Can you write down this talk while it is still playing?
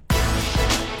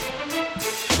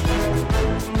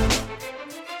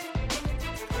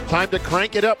Time to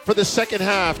crank it up for the second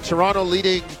half. Toronto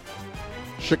leading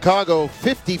Chicago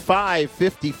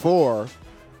 55-54.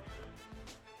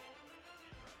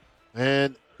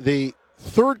 And the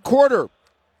third quarter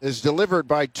is delivered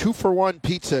by 2-for-1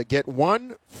 Pizza. Get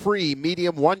one free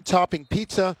medium one-topping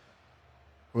pizza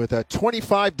with a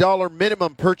 $25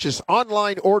 minimum purchase.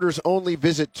 Online orders only.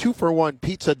 Visit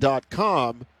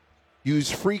 2for1pizza.com. Use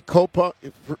free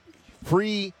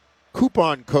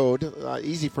coupon code,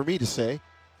 easy for me to say,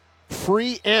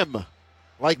 free M,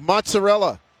 like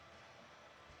mozzarella.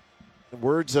 The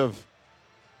words of,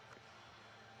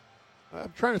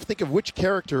 I'm trying to think of which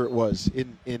character it was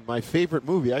in my favorite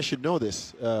movie. I should know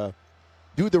this.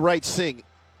 Do the Right Thing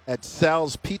at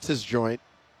Sal's Pizza's joint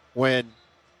when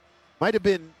might have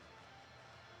been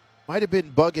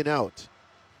Bugging Out,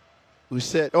 who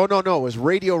said, oh, no, it was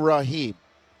Radio Raheem,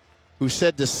 who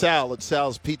said to Sal at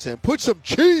Sal's Pizza, and put some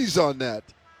cheese on that.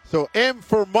 So M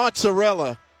for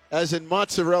mozzarella, as in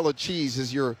mozzarella cheese,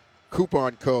 is your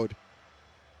coupon code.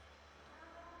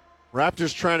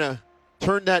 Raptors trying to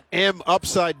turn that M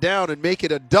upside down and make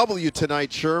it a W tonight,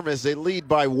 Sherm, as they lead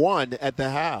by 1 at the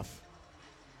half.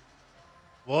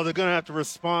 Well, they're going to have to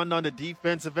respond on the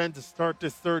defensive end to start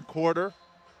this third quarter.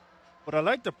 But I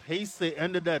like the pace they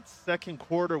ended that second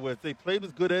quarter with. They played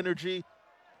with good energy.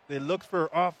 They looked for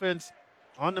offense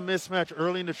on the mismatch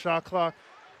early in the shot clock.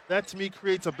 That, to me,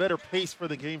 creates a better pace for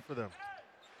the game for them.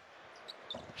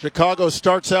 Chicago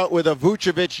starts out with a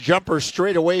Vucevic jumper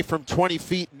straight away from 20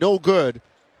 feet. No good.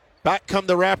 Back come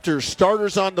the Raptors.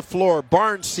 Starters on the floor.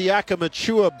 Barnes, Siakam,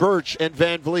 Achua, Birch, and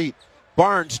Van Vliet.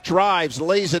 Barnes drives,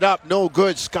 lays it up. No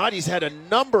good. Scotty's had a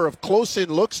number of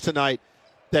close-in looks tonight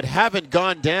that haven't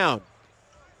gone down.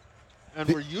 And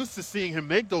we're used to seeing him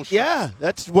make those shots. Yeah,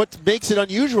 that's what makes it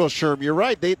unusual, Sherm. You're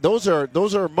right. Those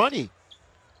are money.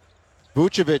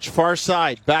 Vucevic, far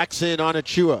side, backs in on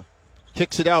Achua.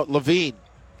 Kicks it out. Levine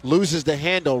loses the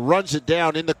handle, runs it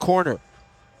down in the corner.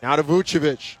 Now to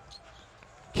Vucevic.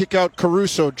 Kick out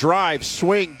Caruso, drive,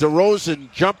 swing,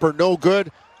 DeRozan, jumper, no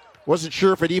good. Wasn't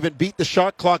sure if it even beat the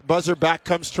shot clock buzzer. Back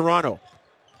comes Toronto.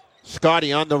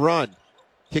 Scotty on the run.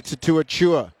 Kicks it to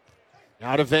Achua.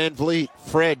 Now to Van Vliet.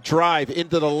 Fred, drive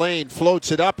into the lane,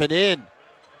 floats it up and in.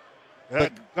 Yeah,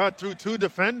 got through two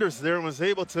defenders there and was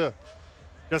able to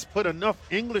just put enough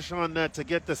English on that to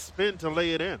get the spin to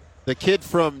lay it in. The kid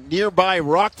from nearby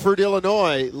Rockford,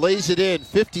 Illinois, lays it in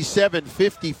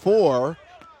 57-54.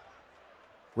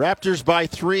 Raptors by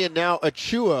 3, and now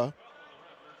Achua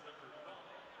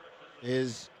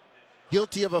is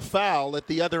guilty of a foul at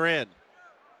the other end.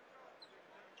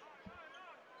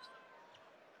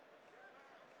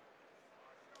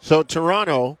 So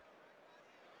Toronto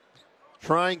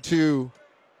trying to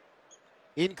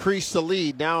increase the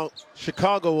lead. Now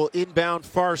Chicago will inbound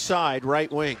far side,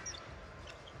 right wing.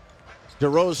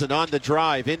 DeRozan on the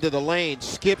drive into the lane,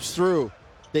 skips through.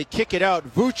 They kick it out.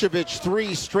 Vucevic,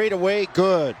 3 straight away,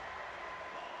 good.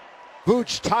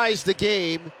 Vuce ties the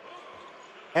game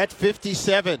at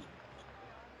 57.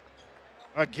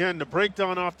 Again, the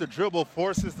breakdown off the dribble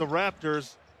forces the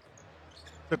Raptors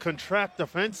to contract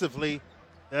defensively.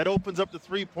 That opens up the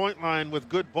three-point line with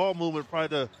good ball movement by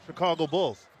the Chicago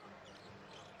Bulls.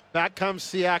 Back comes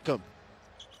Siakam.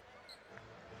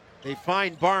 They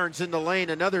find Barnes in the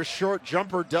lane. Another short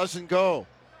jumper doesn't go.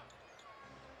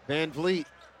 Van Vliet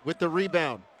with the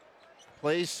rebound.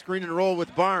 Plays screen and roll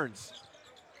with Barnes.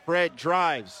 Fred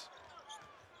drives.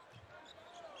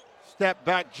 Step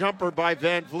back jumper by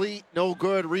Van Vliet. No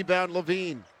good. Rebound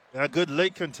Levine. A good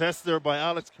late contest there by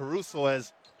Alex Caruso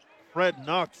as Fred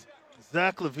knocked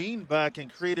Zach Levine back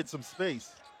and created some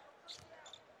space.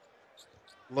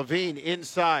 Levine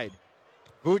inside.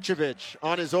 Vucevic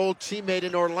on his old teammate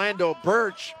in Orlando.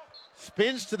 Birch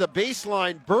spins to the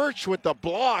baseline. Birch with the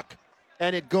block,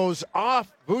 and it goes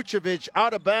off Vucevic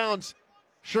out of bounds.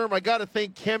 Sherm, I got to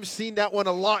think Kem's seen that one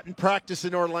a lot in practice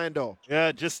in Orlando. Yeah,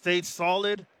 it just stayed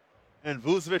solid, and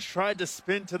Vucevic tried to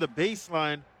spin to the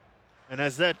baseline, and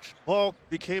as that ball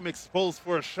became exposed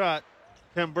for a shot,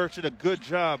 Kem Birch did a good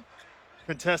job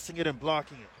contesting it and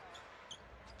blocking it.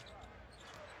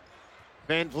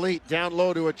 Van Vliet down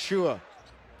low to Achua.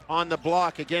 On the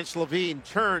block against Levine.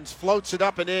 Turns, floats it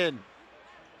up and in.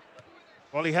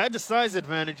 Well, he had the size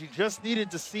advantage. He just needed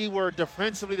to see where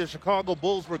defensively the Chicago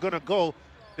Bulls were going to go.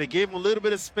 They gave him a little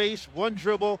bit of space. One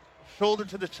dribble, shoulder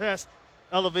to the chest,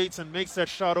 elevates and makes that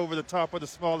shot over the top of the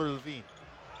smaller Levine.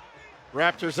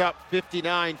 Raptors up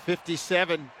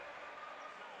 59-57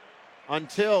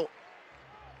 until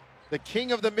the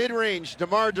king of the mid-range,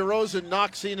 DeMar DeRozan,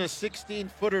 knocks in a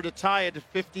 16-footer to tie it at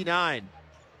 59.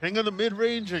 King of the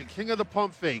mid-range and king of the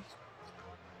pump fake.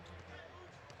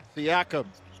 Siakam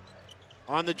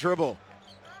on the dribble.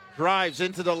 Drives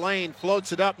into the lane,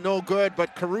 floats it up, no good,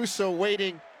 but Caruso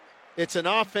waiting. It's an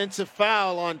offensive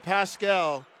foul on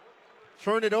Pascal.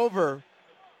 Turn it over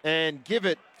and give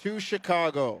it to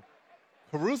Chicago.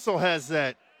 Caruso has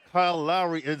that Kyle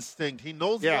Lowry instinct. He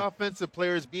knows the offensive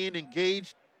player is being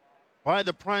engaged by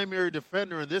the primary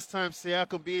defender, and this time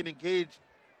Siakam being engaged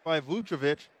by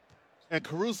Vucevic. And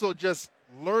Caruso just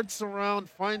lurks around,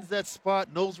 finds that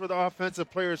spot, knows where the offensive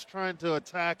player is trying to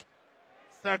attack,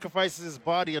 sacrifices his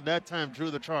body, and that time drew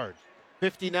the charge.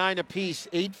 59 apiece,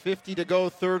 8:50 to go,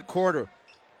 third quarter.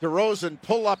 DeRozan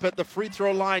pull up at the free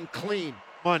throw line, clean.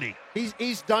 Money.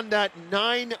 He's done that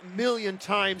 9 million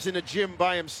times in a gym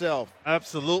by himself.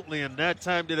 Absolutely, and that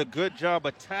time did a good job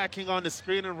attacking on the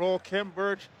screen and roll. Khem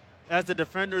Birch, as the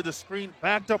defender of the screen,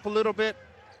 backed up a little bit.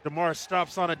 DeMar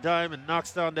stops on a dime and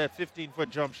knocks down that 15-foot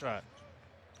jump shot.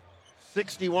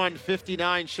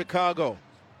 61-59 Chicago.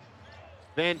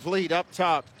 Van Vliet up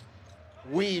top.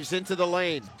 Weaves into the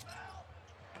lane.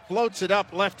 Floats it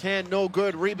up, left hand, no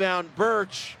good. Rebound,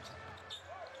 Birch.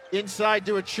 Inside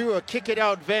to Achua, kick it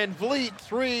out. Van Vliet,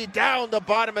 three, down the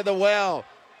bottom of the well.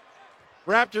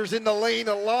 Raptors in the lane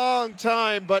a long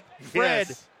time, but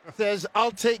Fred says,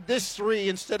 I'll take this three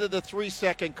instead of the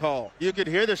 3-second call. You could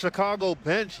hear the Chicago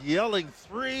bench yelling,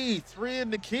 three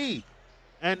in the key.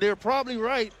 And they're probably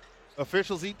right.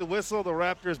 Officials eat the whistle. The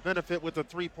Raptors benefit with a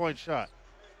three-point shot.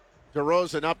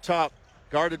 DeRozan up top,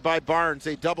 guarded by Barnes.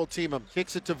 They double team him.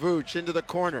 Kicks it to Vooch into the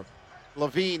corner.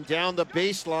 Levine down the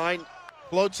baseline.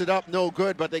 Floats it up, no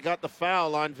good, but they got the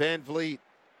foul on Van Vliet.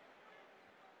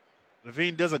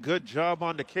 Levine does a good job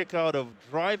on the kick out of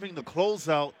driving the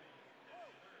closeout.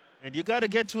 And you got to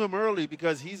get to him early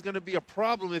because he's going to be a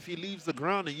problem if he leaves the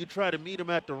ground and you try to meet him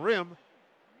at the rim.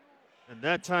 And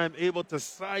that time able to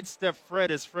sidestep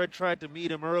Fred as Fred tried to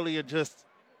meet him early and just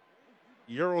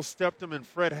Euro-stepped him, and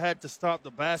Fred had to stop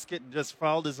the basket and just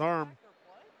fouled his arm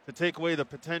to take away the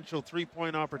potential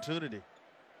three-point opportunity.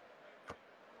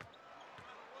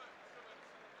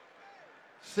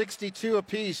 62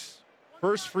 apiece.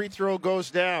 First free throw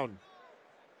goes down.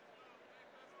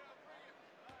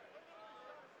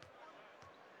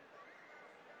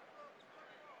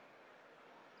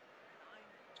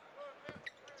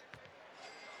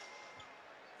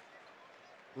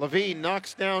 Levine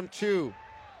knocks down two.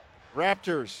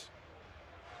 Raptors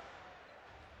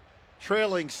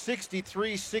trailing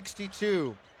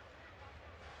 63-62.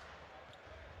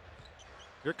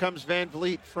 Here comes Van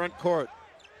Vliet, front court.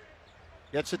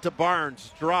 Gets it to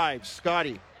Barnes, drives,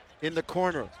 Scotty in the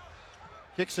corner.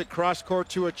 Kicks it cross court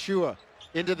to Achua.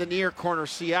 Into the near corner,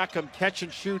 Siakam, catch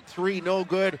and shoot, three, no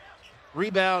good.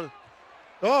 Rebound.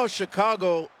 Oh,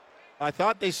 Chicago, I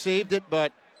thought they saved it,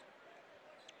 but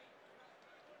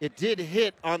it did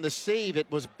hit on the save.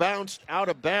 It was bounced out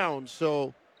of bounds,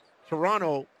 so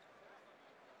Toronto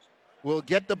will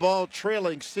get the ball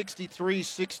trailing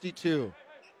 63-62.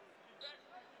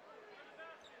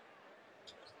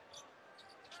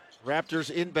 Raptors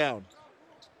inbound.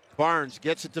 Barnes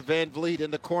gets it to Van Vliet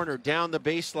in the corner, down the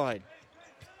baseline.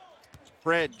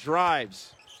 Fred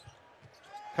drives.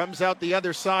 Comes out the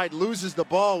other side, loses the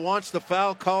ball, wants the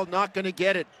foul called, not going to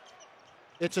get it.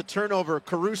 It's a turnover.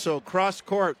 Caruso, cross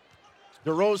court.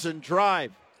 DeRozan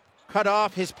drive. Cut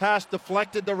off, his pass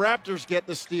deflected. The Raptors get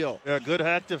the steal. Yeah, good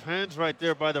active hands right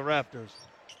there by the Raptors.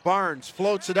 Barnes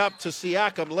floats it up to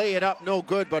Siakam. Lay it up, no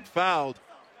good, but fouled.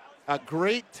 A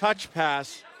great touch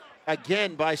pass.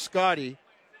 Again by Scotty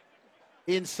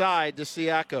inside to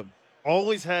Siakam.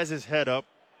 Always has his head up,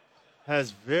 has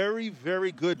very,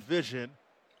 very good vision.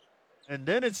 And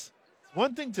then it's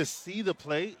one thing to see the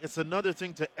play, it's another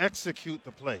thing to execute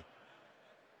the play.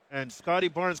 And Scotty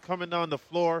Barnes coming down the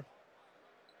floor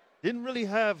didn't really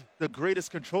have the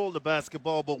greatest control of the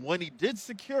basketball, but when he did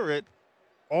secure it,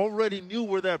 already knew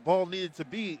where that ball needed to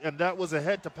be, and that was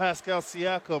ahead to Pascal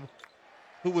Siakam,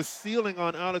 who was sealing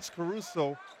on Alex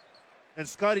Caruso. And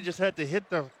Scotty just had to hit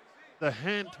the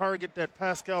hand target that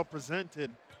Pascal presented,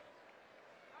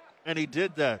 and he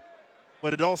did that.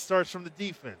 But it all starts from the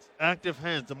defense. Active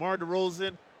hands. DeMar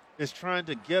DeRozan is trying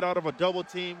to get out of a double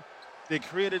team. They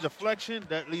create a deflection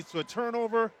that leads to a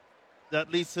turnover. That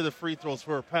leads to the free throws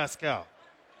for Pascal.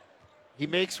 He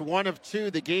makes one of two.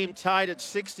 The game tied at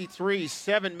 63.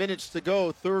 7 minutes to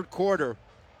go, third quarter.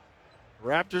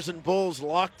 Raptors and Bulls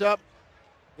locked up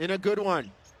in a good one.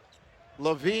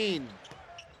 Levine,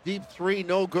 deep three,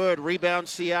 no good. Rebound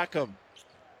Siakam.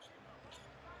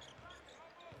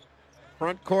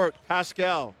 Front court,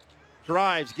 Pascal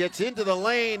drives, gets into the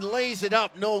lane, lays it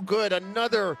up, no good.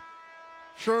 Another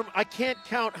Sherm. I can't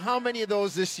count how many of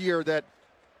those this year that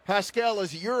Pascal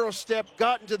has Euro-stepped,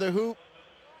 gotten to the hoop,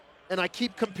 and I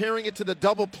keep comparing it to the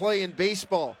double play in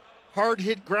baseball. Hard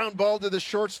hit ground ball to the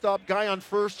shortstop, guy on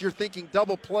first, you're thinking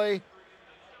double play,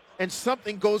 and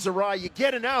something goes awry. You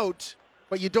get an out,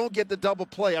 but you don't get the double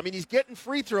play. I mean, he's getting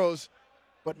free throws,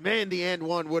 but man, the and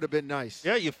one would have been nice.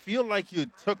 Yeah, you feel like you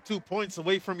took 2 points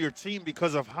away from your team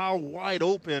because of how wide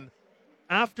open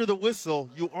after the whistle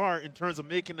you are in terms of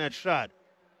making that shot.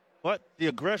 But the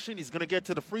aggression, he's going to get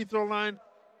to the free throw line.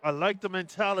 I like the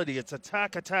mentality. It's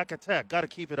attack, attack, attack. Got to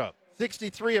keep it up.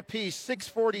 63 apiece,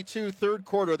 6:42 third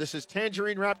quarter. This is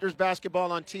Tangerine Raptors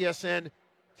basketball on TSN,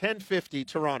 1050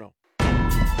 Toronto.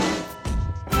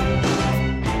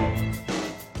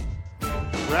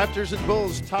 Raptors and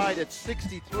Bulls tied at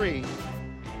 63.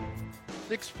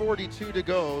 6:42 to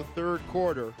go, third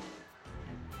quarter.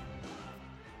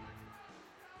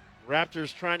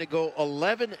 Raptors trying to go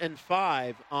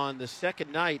 11-5 on the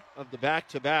second night of the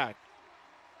back-to-back.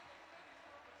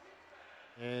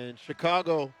 And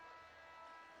Chicago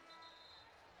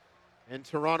and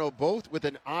Toronto both with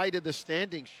an eye to the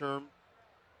standings, Sherm.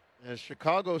 As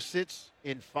Chicago sits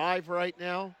in 5 right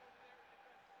now.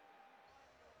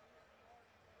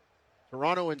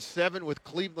 Toronto in 7 with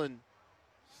Cleveland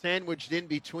sandwiched in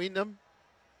between them.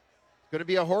 It's going to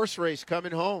be a horse race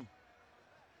coming home.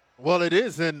 Well, it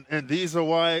is, and this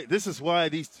is why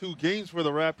these 2 games for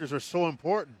the Raptors are so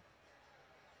important.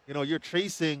 You know, you're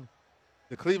chasing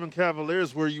the Cleveland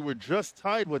Cavaliers where you were just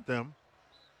tied with them,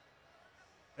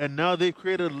 and now they've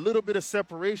created a little bit of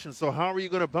separation. So how are you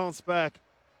going to bounce back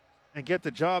and get the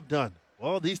job done?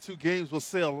 Well, these 2 games will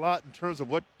say a lot in terms of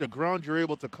what the ground you're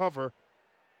able to cover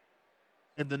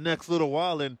in the next little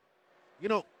while. And, you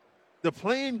know, the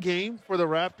playing game for the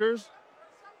Raptors,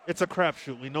 it's a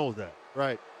crapshoot. We know that.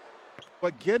 Right.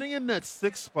 But getting in that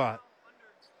 6th spot,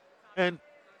 and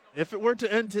if it were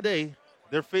to end today,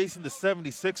 they're facing the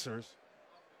 76ers.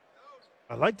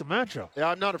 I like the matchup. Yeah,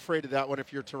 I'm not afraid of that one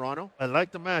if you're Toronto. I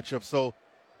like the matchup. So,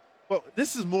 but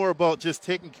this is more about just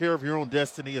taking care of your own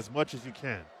destiny as much as you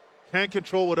can. Can't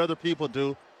control what other people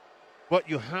do, but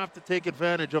you have to take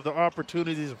advantage of the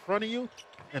opportunities in front of you.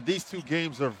 And these 2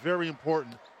 games are very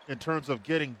important in terms of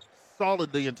getting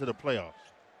solidly into the playoffs.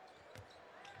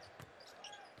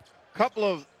 Couple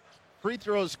of free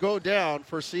throws go down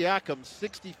for Siakam,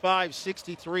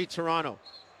 65-63 Toronto.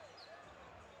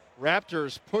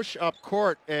 Raptors push up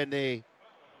court and they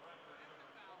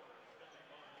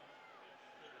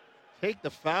take the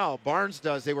foul. Barnes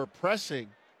does. They were pressing.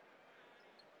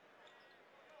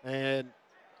 And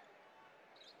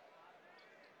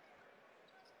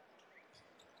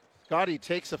Scotty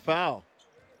takes a foul.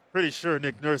 Pretty sure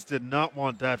Nick Nurse did not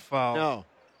want that foul. No.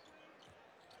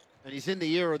 And he's in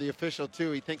the ear of the official,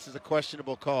 too. He thinks it's a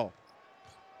questionable call.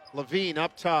 Levine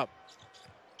up top.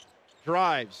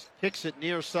 Drives. Kicks it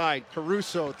near side.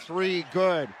 Caruso, 3,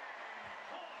 good.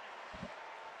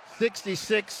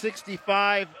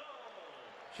 66-65.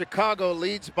 Chicago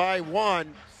leads by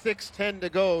 1. 6:10 to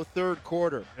go, third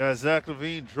quarter. Yeah, Zach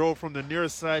LaVine drove from the near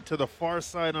side to the far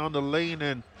side on the lane,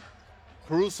 and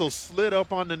Caruso slid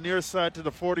up on the near side to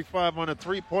the 45 on the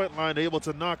three-point line, able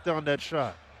to knock down that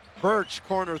shot. Birch,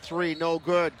 corner 3, no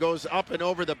good. Goes up and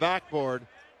over the backboard.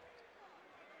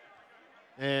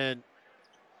 And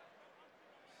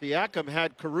Siakam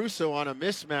had Caruso on a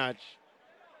mismatch.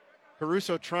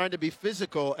 Caruso trying to be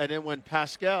physical, and then when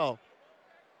Pascal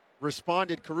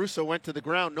responded, Caruso went to the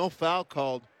ground. No foul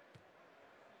called.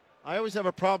 I always have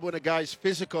a problem when a guy's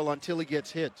physical until he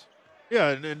gets hit. Yeah,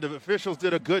 and the officials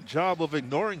did a good job of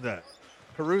ignoring that.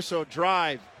 Caruso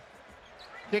drive.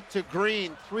 Kick to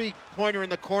Green. 3-pointer in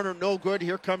the corner. No good.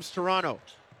 Here comes Toronto.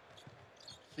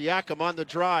 Siakam on the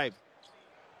drive.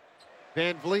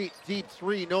 Van Vliet, deep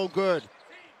 3. No good.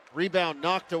 Rebound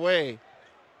knocked away.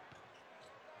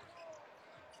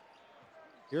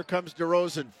 Here comes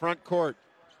DeRozan, front court.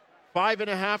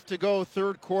 5.5 to go,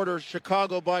 third quarter.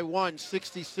 Chicago by 1,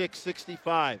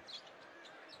 66-65.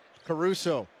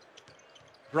 Caruso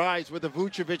drives with a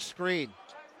Vucevic screen.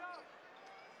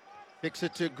 Kicks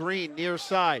it to Green, near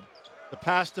side. The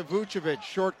pass to Vucevic,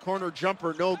 short corner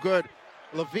jumper, no good.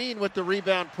 Levine with the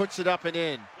rebound, puts it up and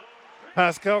in.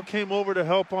 Pascal came over to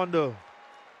help on the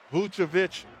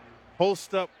Vucevic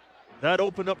post up. That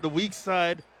opened up the weak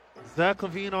side. Zach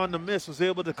LaVine on the miss was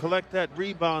able to collect that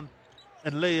rebound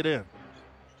and lay it in.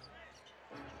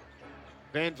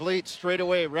 Van Vliet straight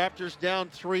away. Raptors down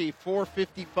 3,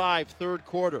 4:55, third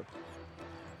quarter.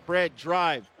 Fred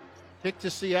drive. Kick to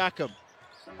Siakam.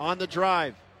 On the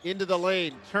drive. Into the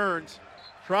lane. Turns.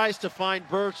 Tries to find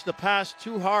Birch. The pass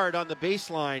too hard on the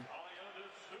baseline.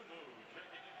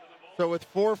 So with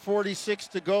 4:46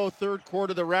 to go, third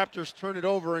quarter, the Raptors turn it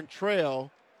over and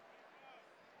trail.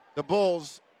 The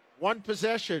Bulls, one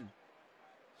possession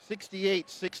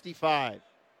 68-65.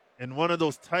 In one of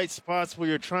those tight spots where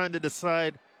you're trying to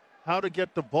decide how to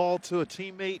get the ball to a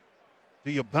teammate.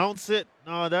 Do you bounce it?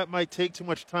 No, that might take too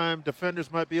much time.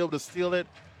 Defenders might be able to steal it.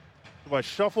 Do I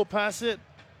shuffle pass it?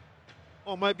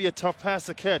 Oh, it might be a tough pass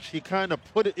to catch. He kind of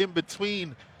put it in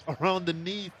between around the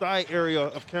knee, thigh area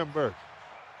of Khem Birch.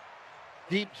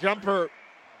 Deep jumper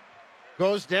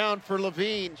goes down for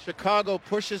Levine. Chicago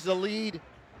pushes the lead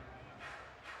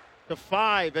to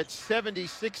 5 at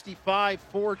 70-65,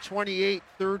 4:28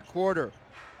 third quarter.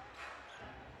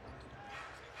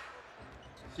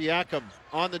 Siakam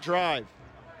on the drive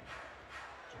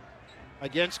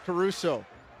against Caruso.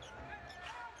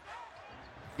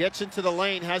 Gets into the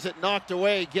lane, has it knocked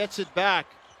away, gets it back.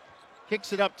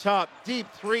 Kicks it up top. Deep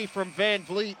three from Van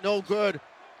Vliet, no good.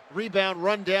 Rebound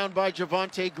run down by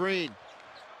Javonte Green.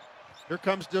 Here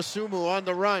comes Dosunmu on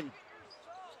the run.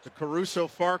 The Caruso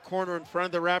far corner in front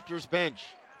of the Raptors bench.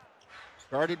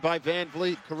 Guarded by Van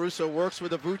Vliet. Caruso works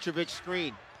with a Vucevic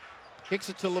screen. Kicks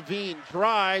it to Levine,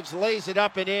 drives, lays it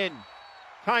up and in.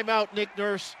 Timeout, Nick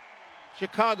Nurse.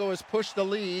 Chicago has pushed the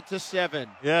lead to 7.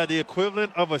 Yeah, the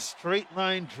equivalent of a straight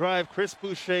line drive. Chris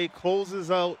Boucher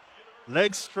closes out,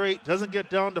 legs straight, doesn't get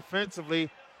down defensively.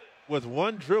 With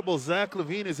one dribble, Zach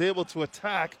LaVine is able to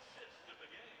attack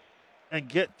and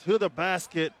get to the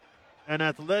basket and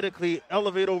athletically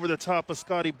elevate over the top of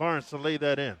Scotty Barnes to lay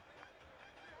that in.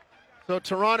 So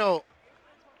Toronto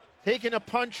taking a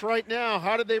punch right now.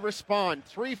 How did they respond?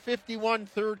 3:51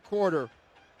 third quarter.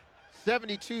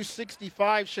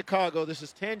 72-65 Chicago. This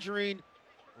is Tangerine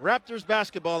Raptors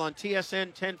basketball on TSN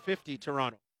 1050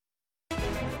 Toronto.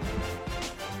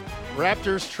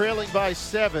 Raptors trailing by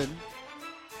 7.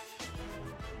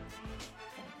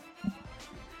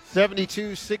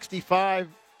 72-65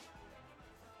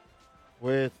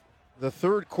 with the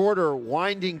third quarter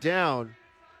winding down.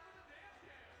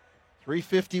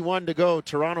 3:51 to go.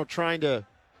 Toronto trying to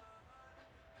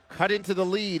cut into the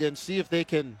lead and see if they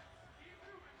can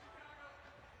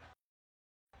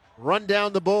run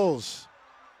down the Bulls.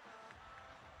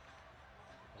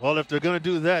 Well, if they're going to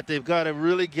do that, they've got to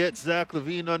really get Zach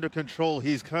LaVine under control.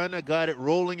 He's kind of got it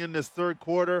rolling in this third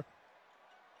quarter.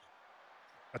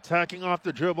 Attacking off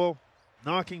the dribble,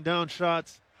 knocking down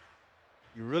shots.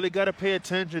 You really got to pay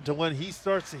attention to when he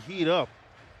starts to heat up.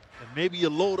 And maybe you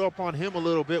load up on him a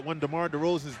little bit when DeMar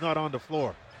DeRozan's not on the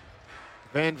floor.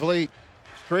 Van Vliet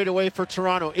straight away for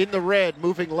Toronto in the red,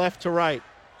 moving left to right.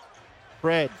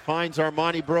 Fred finds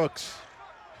Armoni Brooks.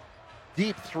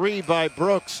 Deep three by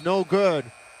Brooks, no good.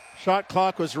 Shot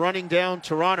clock was running down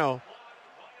Toronto.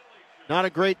 Not a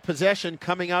great possession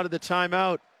coming out of the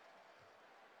timeout.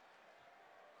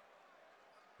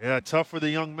 Yeah, tough for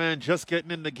the young man just getting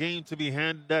in the game to be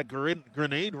handed that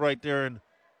grenade right there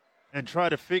and try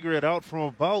to figure it out from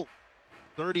about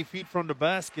 30 feet from the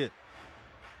basket.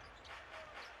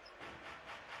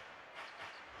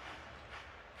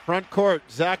 Front court,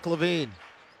 Zach LaVine.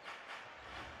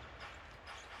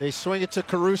 They swing it to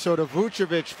Caruso, to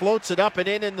Vucevic, floats it up and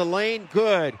in the lane,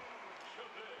 good.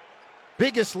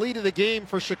 Biggest lead of the game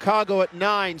for Chicago at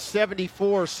 9,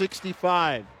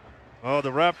 74-65. Oh,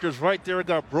 the Raptors right there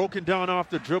got broken down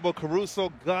off the dribble.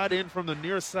 Caruso got in from the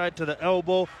near side to the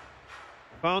elbow.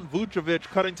 Found Vucevic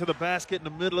cutting to the basket in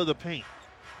the middle of the paint.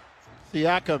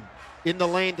 Siakam in the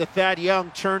lane to Thad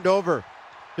Young, turned over.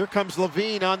 Here comes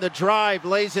LaVine on the drive,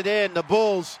 lays it in. The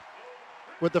Bulls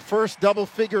with the first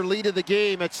double-figure lead of the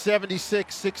game at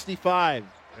 76-65.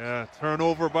 Yeah,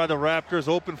 turnover by the Raptors,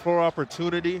 open floor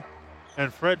opportunity,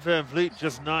 and Fred VanVleet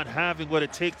just not having what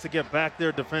it takes to get back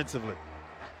there defensively.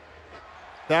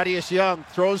 Thaddeus Young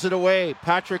throws it away.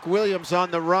 Patrick Williams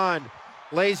on the run,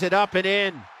 lays it up and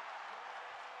in.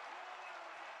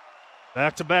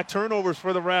 Back-to-back turnovers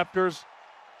for the Raptors,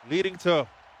 leading to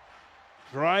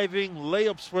driving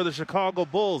layups for the Chicago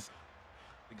Bulls.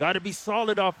 You got to be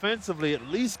solid offensively, at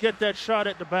least get that shot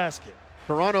at the basket.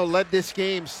 Toronto led this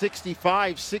game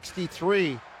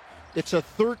 65-63. It's a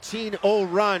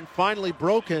 13-0 run, finally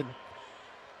broken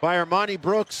by Armoni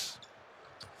Brooks.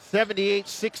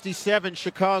 78-67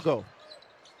 Chicago.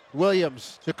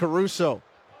 Williams to Caruso.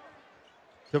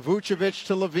 To Vucevic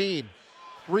to LaVine.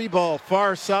 Three ball,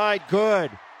 far side,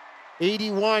 good.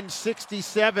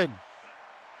 81-67.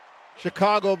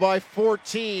 Chicago by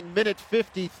 14, minute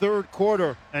 50, third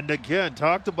quarter. And again,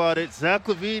 talked about it, Zach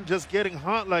LaVine just getting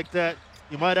hot like that,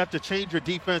 you might have to change your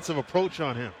defensive approach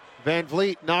on him. Van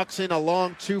Vliet knocks in a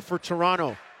long two for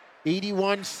Toronto.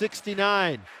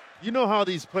 81-69. You know how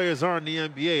these players are in the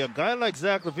NBA. A guy like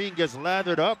Zach LaVine gets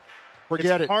lathered up.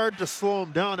 Forget it's it. hard to slow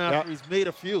him down after he's made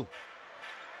a few.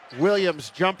 Williams,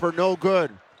 jumper, no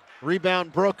good.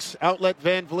 Rebound Brooks, outlet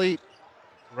Van Vliet.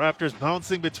 Raptors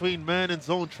bouncing between man and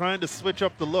zone, trying to switch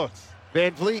up the looks.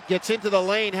 Van Vliet gets into the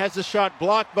lane, has the shot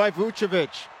blocked by Vucevic.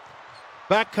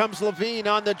 Back comes Levine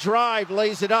on the drive,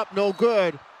 lays it up, no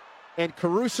good. And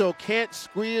Caruso can't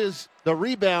squeeze the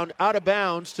rebound out of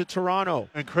bounds to Toronto.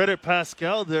 And credit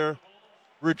Pascal there,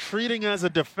 retreating as a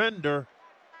defender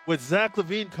with Zach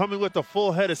LaVine coming with a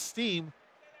full head of steam.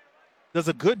 Does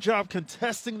a good job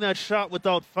contesting that shot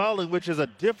without fouling, which is a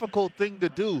difficult thing to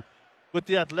do with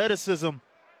the athleticism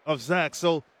of Zach.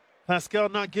 So Pascal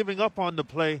not giving up on the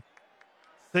play,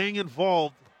 staying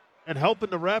involved, and helping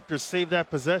the Raptors save that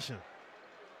possession.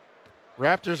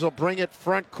 Raptors will bring it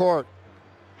front court.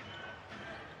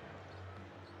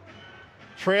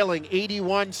 Trailing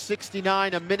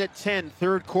 81-69, a minute 10,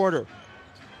 third quarter.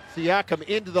 Siakam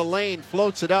into the lane,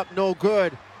 floats it up, no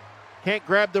good. Can't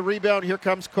grab the rebound. Here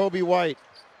comes Kobe White.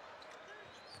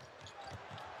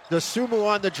 Dosunmu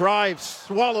on the drive,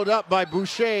 swallowed up by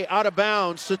Boucher, out of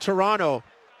bounds to Toronto.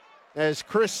 As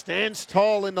Chris stands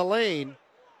tall in the lane,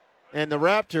 and the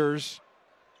Raptors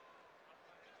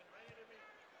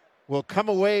will come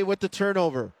away with the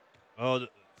turnover. Oh,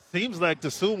 seems like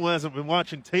Dosunmu hasn't been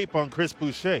watching tape on Chris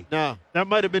Boucher. No. That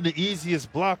might have been the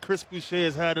easiest block Chris Boucher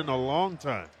has had in a long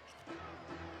time.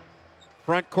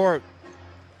 Front court.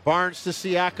 Barnes to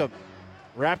Siakam.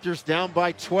 Raptors down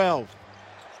by 12.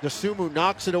 Dosunmu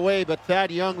knocks it away, but Thad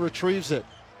Young retrieves it.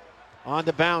 On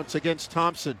the bounce against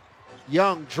Thompson.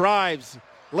 Young drives,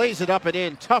 lays it up and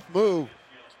in. Tough move.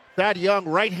 Thad Young,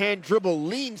 right-hand dribble,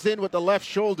 leans in with the left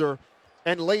shoulder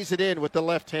and lays it in with the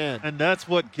left hand. And that's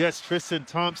what gets Tristan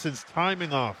Thompson's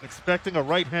timing off, expecting a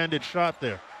right-handed shot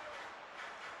there.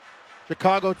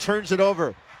 Chicago turns it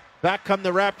over. Back come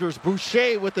the Raptors.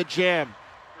 Boucher with the jam.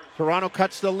 Toronto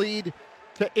cuts the lead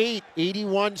to 8,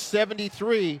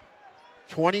 81-73.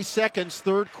 20 seconds,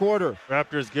 third quarter.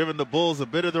 Raptors giving the Bulls a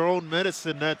bit of their own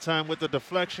medicine that time with the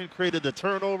deflection, created the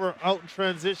turnover, out in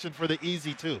transition for the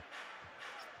easy two.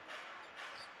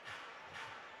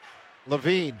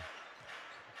 Levine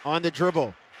on the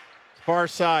dribble. Far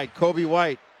side, Kobe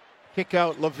White. Kick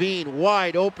out, Levine,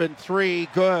 wide open three,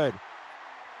 good.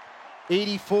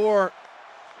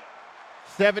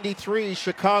 84-73,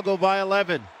 Chicago by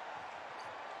 11.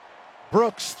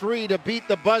 Brooks, three to beat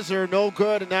the buzzer, no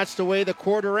good, and that's the way the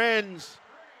quarter ends.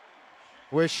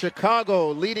 With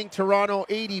Chicago leading Toronto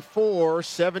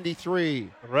 84-73.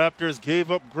 The Raptors gave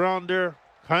up ground there,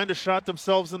 kind of shot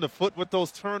themselves in the foot with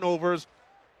those turnovers,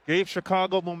 gave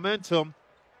Chicago momentum,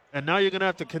 and now you're going to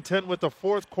have to contend with the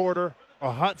fourth quarter,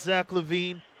 a hot Zach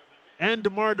LaVine, and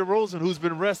DeMar DeRozan, who's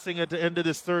been resting at the end of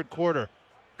this third quarter.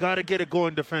 Got to get it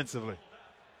going defensively.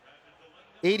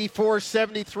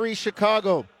 84-73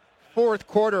 Chicago. Fourth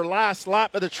quarter, last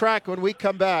lap of the track when we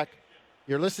come back.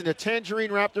 You're listening to Tangerine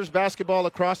Raptors basketball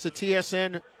across the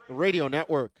TSN radio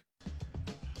network.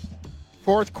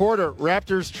 Fourth quarter,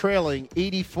 Raptors trailing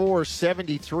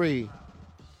 84-73.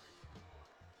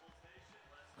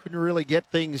 Couldn't really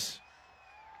get things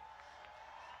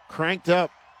cranked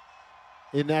up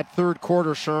in that third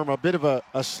quarter, Sherm. A bit of a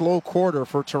slow quarter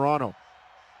for Toronto.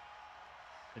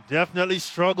 And definitely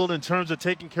struggled in terms of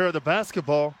taking care of the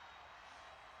basketball.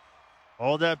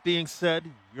 All that being said,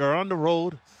 you're on the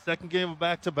road, second game of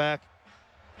back-to-back.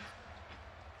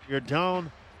 You're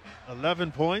down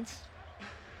 11 points.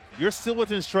 You're still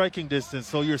within striking distance,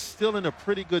 so you're still in a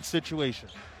pretty good situation.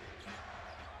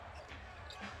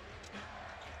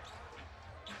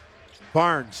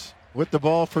 Barnes with the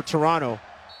ball for Toronto.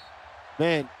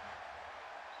 Man,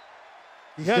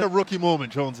 he had a rookie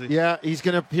moment, Jonesy. Yeah, he's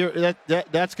going to appear.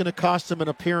 That's going to cost him an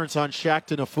appearance on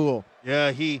Shaqtin' a Fool.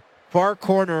 Yeah, Far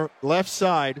corner, left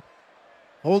side,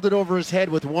 hold it over his head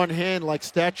with one hand like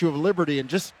Statue of Liberty and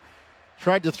just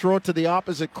tried to throw it to the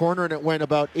opposite corner, and it went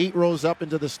about 8 rows up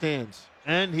into the stands.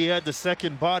 And he had the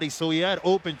second body, so he had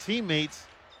open teammates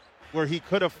where he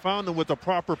could have found them with a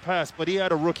proper pass, but he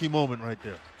had a rookie moment right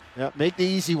there. Yeah, make the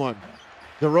easy one.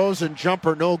 DeRozan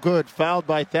jumper, no good, fouled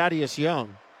by Thaddeus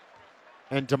Young.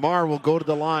 And DeMar will go to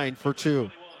the line for 2.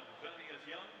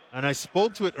 And I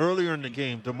spoke to it earlier in the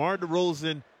game. DeMar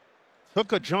DeRozan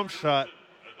took a jump shot,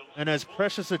 and as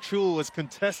Precious Achiuwa was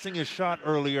contesting his shot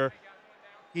earlier,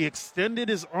 he extended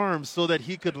his arms so that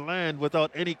he could land without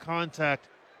any contact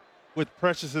with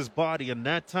Precious's body. And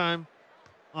that time,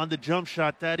 on the jump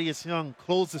shot, Thaddeus Young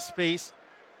closed the space.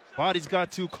 Bodies got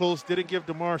too close, didn't give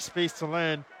DeMar space to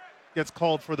land, gets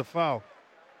called for the foul.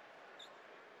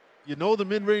 You know the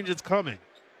mid-range is coming.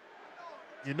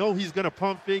 You know he's going to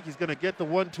pump fake. He's going to get the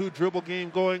 1-2 dribble game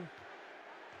going.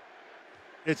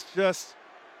 It's just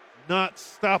not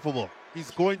stoppable. He's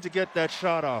going to get that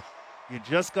shot off. You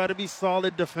just got to be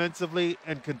solid defensively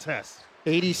and contest.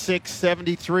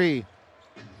 86-73.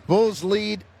 Bulls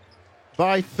lead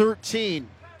by 13.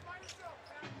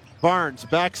 Barnes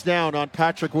backs down on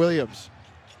Patrick Williams.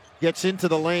 Gets into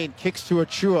the lane, kicks to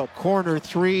Achua. Corner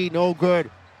three, no good.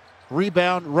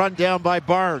 Rebound, run down by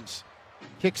Barnes.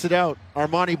 Kicks it out.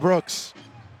 Armani Brooks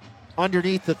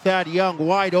underneath the Thad Young,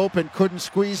 wide open, couldn't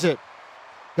squeeze it.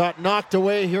 Got knocked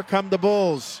away. Here come the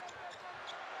Bulls.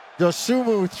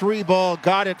 Dosunmu three ball,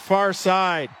 got it far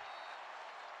side.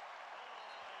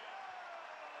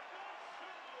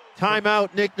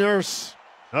 Timeout, Nick Nurse.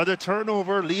 Another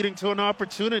turnover leading to an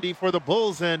opportunity for the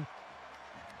Bulls, and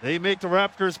they make the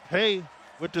Raptors pay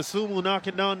with Dosunmu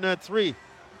knocking down that three.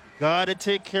 Got to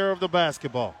take care of the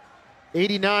basketball.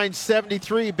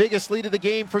 89-73, biggest lead of the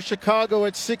game for Chicago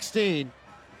at 16.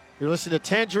 You're listening to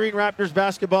Tangerine Raptors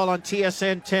basketball on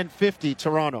TSN 1050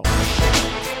 Toronto.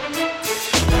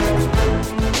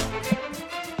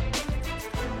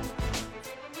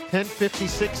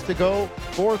 $10:56 to go,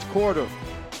 fourth quarter.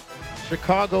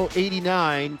 Chicago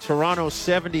 89, Toronto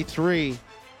 73.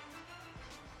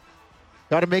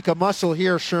 Got to make a muscle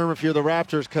here, Sherm, if you're the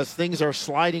Raptors, because things are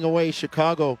sliding away.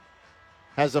 Chicago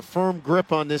has a firm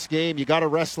grip on this game. You got to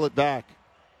wrestle it back.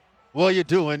 Well, you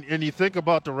do, and you think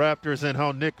about the Raptors and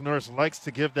how Nick Nurse likes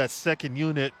to give that second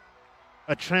unit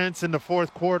a chance in the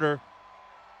fourth quarter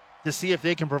to see if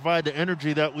they can provide the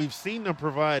energy that we've seen them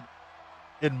provide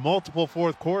in multiple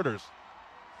fourth quarters.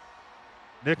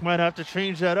 Nick might have to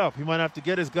change that up. He might have to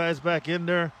get his guys back in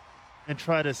there and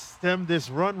try to stem this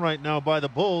run right now by the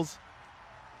Bulls,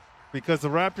 because the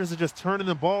Raptors are just turning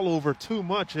the ball over too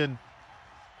much, and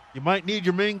you might need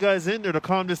your main guys in there to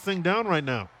calm this thing down right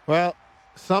now. Well,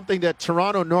 something that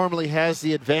Toronto normally has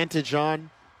the advantage on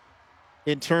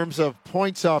in terms of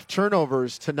points off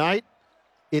turnovers. Tonight,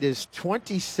 it is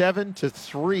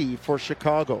 27-3 for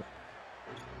Chicago.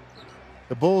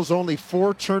 The Bulls only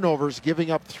 4 turnovers,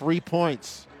 giving up 3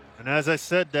 points. And as I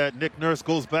said, that Nick Nurse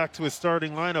goes back to his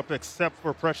starting lineup except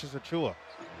for Precious Achiuwa.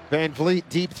 Van Vliet,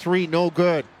 deep three, no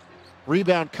good.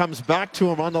 Rebound comes back to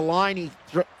him on the line. He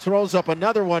throws up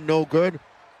another one, no good.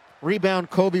 Rebound,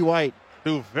 Kobe White.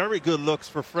 2 very good looks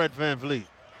for Fred Van Vliet.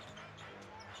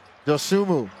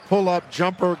 Dosunmu, pull-up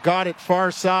jumper, got it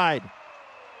far side.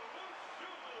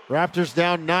 Raptors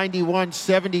down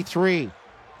 91-73.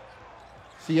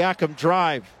 Siakam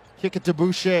drive, kick it to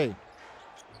Boucher.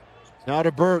 Now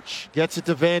to Birch, gets it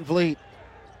to Van Vliet.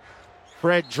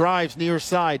 Fred drives near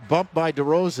side, bumped by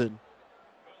DeRozan.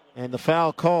 And the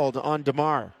foul called on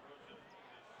DeMar.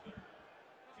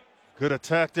 Good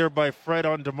attack there by Fred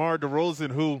on DeMar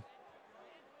DeRozan, who,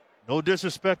 no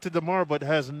disrespect to DeMar, but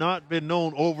has not been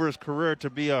known over his career to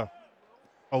be a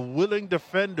willing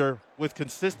defender with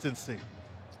consistency.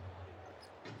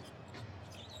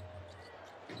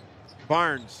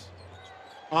 Barnes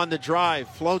on the drive,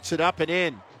 floats it up and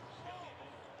in.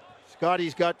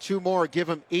 Scotty's got 2 more, give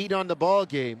him 8 on the ball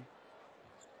game.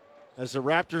 As the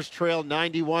Raptors trail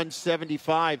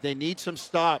 91-75, they need some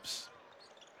stops.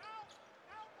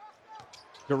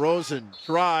 DeRozan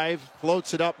drive,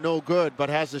 floats it up, no good, but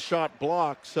has the shot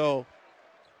blocked. So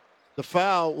the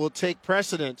foul will take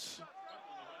precedence.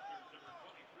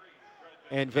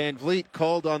 And Van Vliet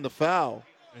called on the foul.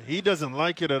 And he doesn't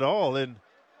like it at all, and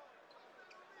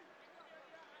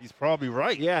he's probably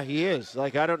right. Yeah, he is.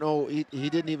 Like, I don't know, he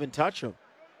didn't even touch him.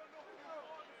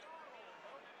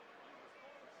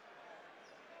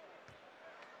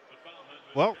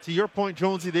 Well, to your point,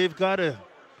 Jonesy, they've got to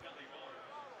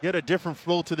get a different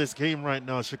flow to this game right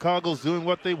now. Chicago's doing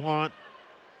what they want.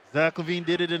 Zach LaVine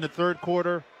did it in the third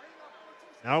quarter.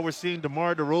 Now we're seeing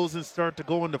DeMar DeRozan start to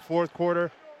go in the fourth quarter.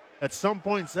 At some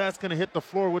point, Zach's going to hit the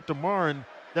floor with DeMar, and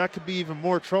that could be even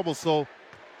more trouble. So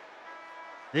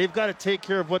they've got to take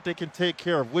care of what they can take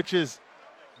care of, which is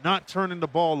not turning the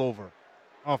ball over.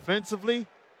 Offensively,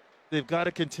 they've got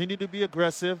to continue to be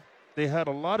aggressive. They had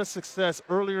a lot of success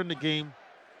earlier in the game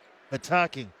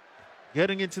attacking,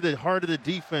 getting into the heart of the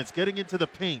defense, getting into the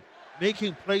paint,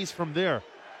 making plays from there.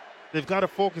 They've got to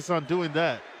focus on doing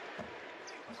that.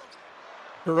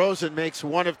 DeRozan makes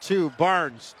 1 of 2.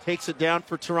 Barnes takes it down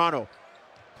for Toronto.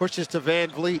 Pushes to Van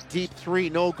Vliet, deep three,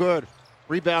 no good.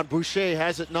 Rebound, Boucher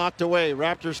has it knocked away.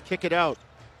 Raptors kick it out.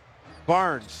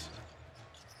 Barnes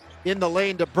in the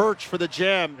lane to Birch for the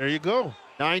jam. There you go.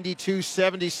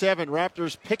 92-77.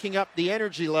 Raptors picking up the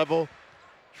energy level,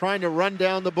 trying to run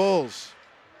down the Bulls.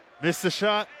 Miss the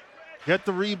shot, get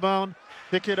the rebound,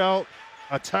 pick it out,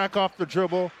 attack off the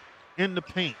dribble, in the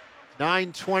paint.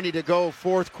 9:20 to go,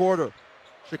 fourth quarter.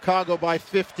 Chicago by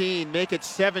 15, make it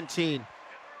 17.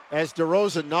 As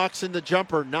DeRozan knocks in the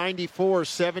jumper,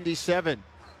 94-77.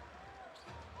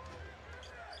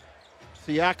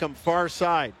 Siakam far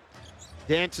side.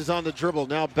 Dances on the dribble,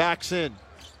 now backs in.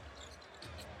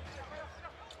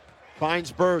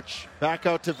 Finds Birch. Back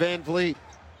out to Van Vliet.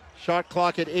 Shot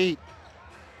clock at 8.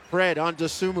 Fred on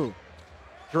Dosunmu.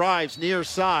 Drives near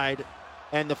side,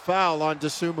 and the foul on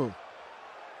Dosunmu.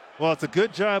 Well, it's a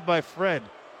good job by Fred.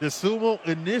 Dosunmu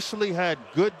initially had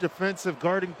good defensive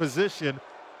guarding position,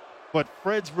 but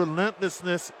Fred's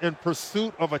relentlessness in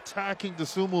pursuit of attacking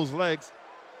Dosunmu's legs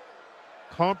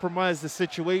compromised the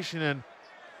situation, and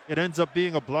it ends up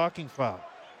being a blocking foul.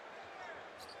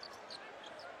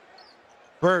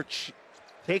 Birch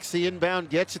takes the inbound,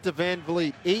 gets it to Van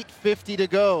Vliet. 8:50 to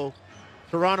go.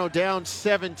 Toronto down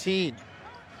 17.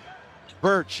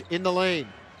 Birch in the lane.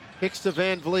 Kicks to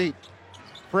Van Vliet.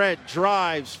 Fred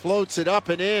drives, floats it up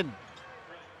and in.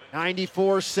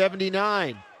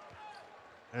 94-79.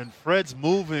 And Fred's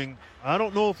moving. I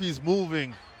don't know if he's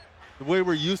moving the way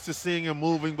we're used to seeing him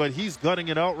moving, but he's gutting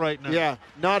it out right now. Yeah,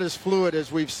 not as fluid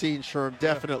as we've seen, Sherm,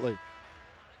 definitely.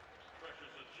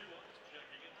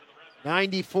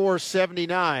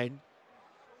 94-79.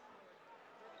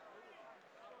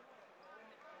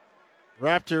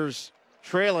 Raptors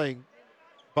trailing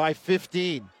by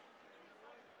 15.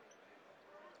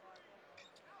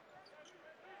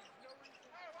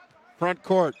 Front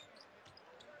court.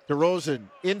 DeRozan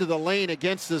into the lane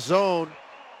against the zone.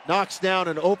 Knocks down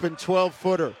an open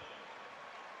 12-footer.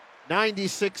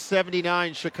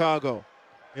 96-79 Chicago.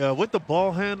 Yeah, with the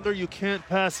ball handler, you can't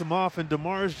pass him off. And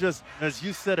DeMar's just, as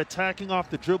you said, attacking off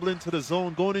the dribble into the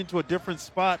zone, going into a different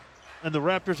spot, and the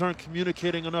Raptors aren't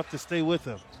communicating enough to stay with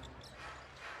him.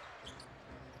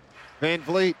 Van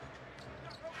Vliet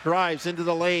drives into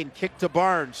the lane, kick to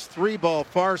Barnes. 3-ball,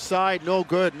 far side, no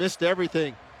good, missed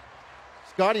everything.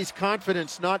 Scotty's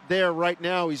confidence not there right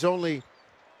now. He's only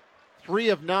 3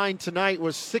 of 9 tonight,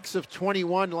 was 6 of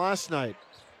 21 last night.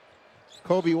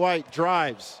 Coby White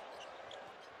drives,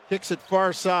 kicks it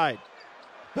far side.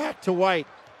 Back to White.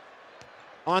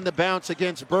 On the bounce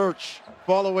against Birch.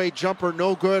 Fall away jumper,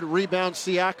 no good. Rebound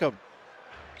Siakam.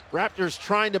 Raptors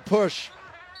trying to push.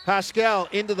 Pascal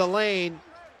into the lane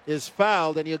is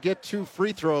fouled, and he'll get 2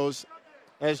 free throws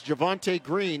as Javonte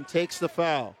Green takes the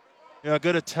foul. Yeah,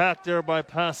 good attack there by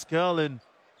Pascal, and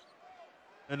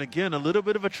again, a little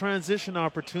bit of a transition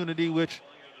opportunity, which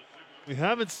we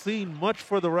haven't seen much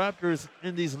for the Raptors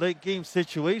in these late game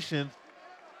situations.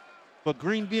 But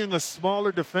Green being a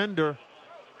smaller defender,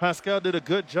 Pascal did a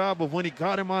good job of when he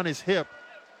got him on his hip,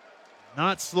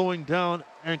 not slowing down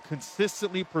and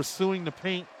consistently pursuing the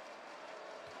paint.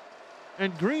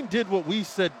 And Green did what we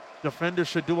said defenders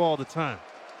should do all the time.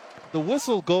 The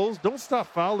whistle goes, don't stop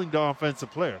fouling the offensive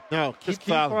player. No, Just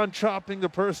keep on chopping the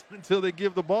person until they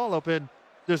give the ball up, and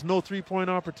there's no three-point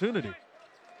opportunity.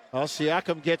 Well,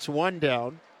 Siakam gets 1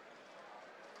 down.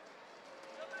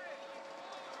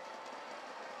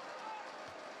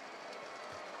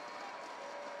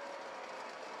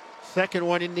 Second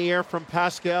one in the air from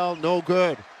Pascal, no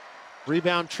good.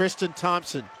 Rebound Tristan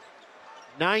Thompson.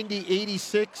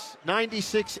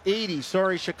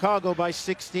 96-80, Chicago by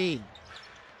 16.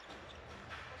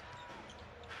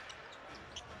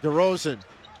 DeRozan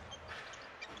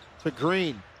to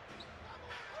Green.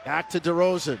 Back to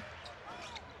DeRozan.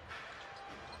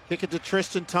 Kick it to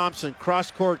Tristan Thompson.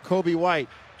 Cross court, Coby White.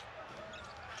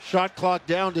 Shot clock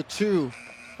down to 2.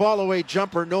 Fall away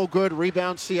jumper, no good.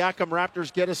 Rebound Siakam.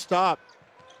 Raptors get a stop.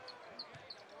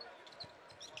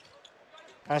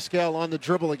 Pascal on the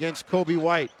dribble against Coby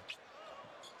White.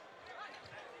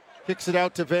 Kicks it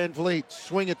out to Van Vliet.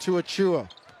 Swing it to Achua.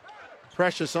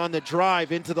 Precious on the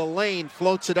drive into the lane.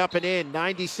 Floats it up and in.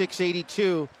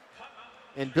 96-82.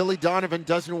 And Billy Donovan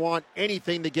doesn't want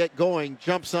anything to get going.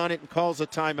 Jumps on it and calls a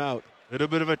timeout. Little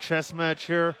bit of a chess match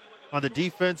here. On the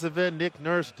defensive end, Nick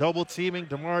Nurse double teaming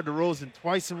DeMar DeRozan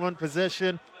twice in one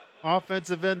possession.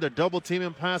 Offensive end, they're double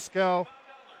teaming Pascal.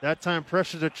 That time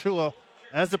pressure to Achua.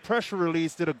 As the pressure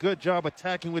release, did a good job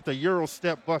attacking with a Euro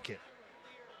step bucket.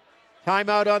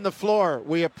 Timeout on the floor.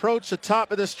 We approach the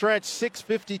top of the stretch.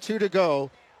 6:52 to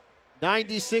go.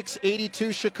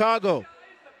 96-82 Chicago.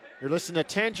 You're listening to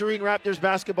Tangerine Raptors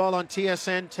basketball on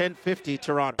TSN 1050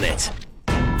 Toronto. Raptors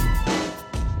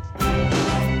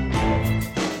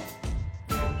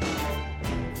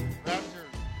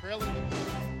trailing the Blues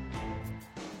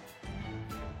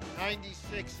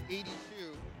 96-82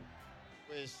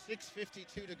 with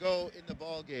 6:52 to go in the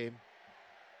ball game.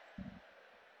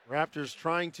 Raptors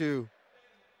trying to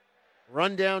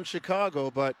run down Chicago,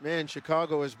 but man,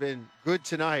 Chicago has been good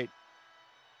tonight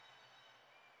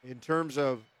in terms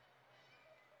of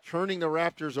turning the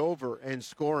Raptors over and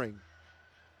scoring.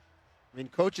 I mean,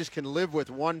 coaches can live with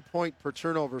 1 point per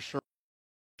turnover.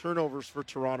 Turnovers for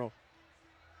Toronto.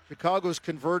 Chicago's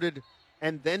converted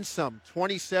and then some,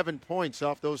 27 points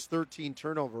off those 13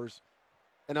 turnovers.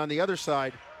 And on the other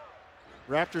side,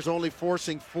 Raptors only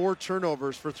forcing 4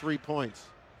 turnovers for 3 points.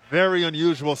 Very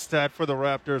unusual stat for the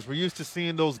Raptors. We're used to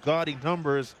seeing those gaudy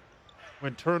numbers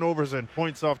when turnovers and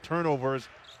points off turnovers.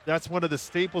 That's one of the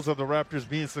staples of the Raptors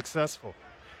being successful.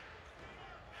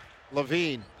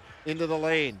 Levine into the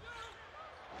lane.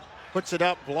 Puts it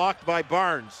up, blocked by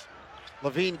Barnes.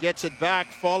 Levine gets it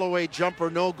back. Fall away jumper,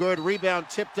 no good. Rebound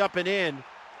tipped up and in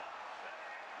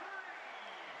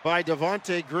by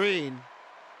Devontae Green.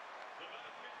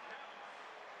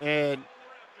 And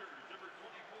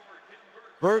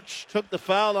Birch took the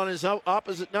foul on his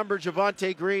opposite number,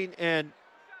 Javonte Green, and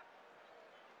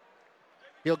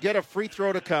he'll get a free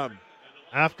throw to come.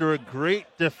 After a great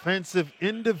defensive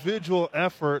individual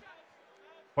effort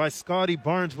by Scotty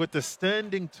Barnes with the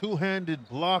standing two-handed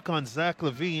block on Zach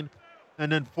LaVine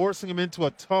and then forcing him into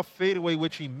a tough fadeaway,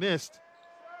 which he missed.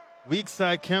 Weak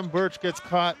side, Kem Birch gets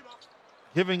caught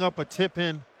giving up a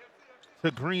tip-in to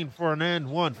Green for an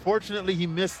and one. Fortunately, he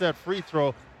missed that free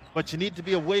throw, but you need to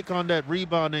be awake on that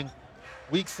rebounding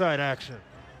weak side action.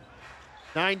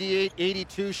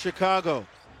 98-82 Chicago.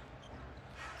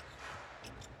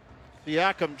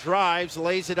 Siakam drives,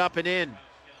 lays it up and in.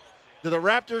 Do the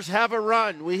Raptors have a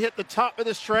run? We hit the top of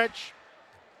the stretch.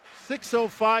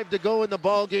 6:05 to go in the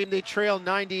ball game. They trail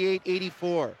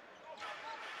 98-84.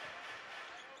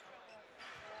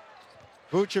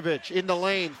 Vucevic in the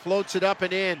lane, floats it up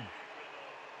and in.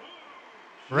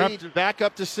 Lead back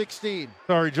up to 16.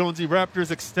 Sorry, Jonesy.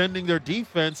 Raptors extending their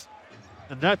defense,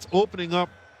 and that's opening up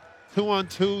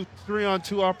 2-on-2,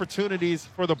 3-on-2 opportunities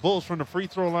for the Bulls from the free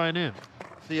throw line in.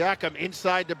 Siakam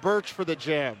inside to Birch for the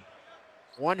jam.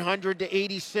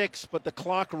 100-86, but the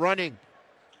clock running.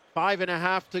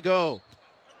 5.5 to go.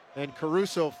 And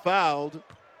Caruso fouled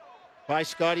by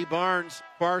Scotty Barnes,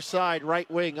 far side, right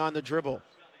wing on the dribble.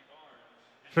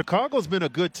 Chicago's been a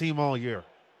good team all year.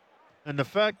 And the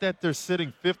fact that they're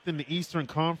sitting 5th in the Eastern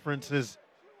Conference is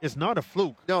not a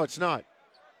fluke. No, it's not.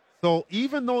 So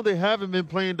even though they haven't been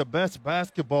playing the best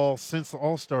basketball since the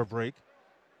All-Star break,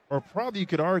 or probably you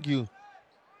could argue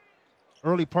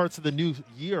early parts of the new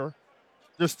year,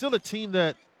 they're still a team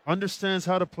that understands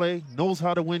how to play, knows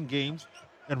how to win games,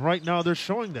 and right now they're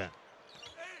showing that.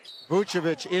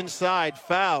 Vucevic inside,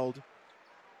 fouled.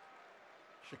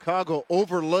 Chicago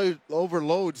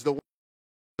overloads the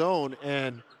zone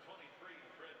and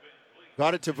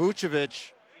got it to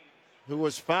Vucevic, who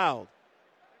was fouled.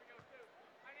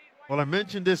 Well, I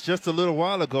mentioned this just a little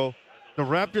while ago. The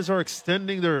Raptors are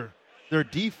extending their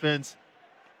defense,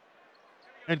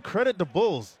 and credit the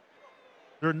Bulls.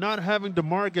 They're not having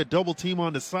DeMar get double team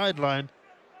on the sideline.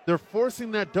 They're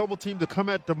forcing that double team to come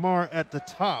at DeMar at the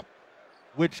top,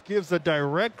 which gives a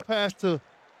direct pass to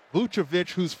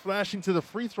Vucevic, who's flashing to the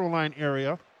free throw line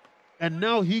area. And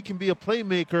now he can be a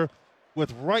playmaker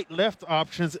with right-left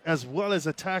options as well as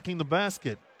attacking the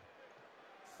basket.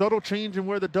 Subtle change in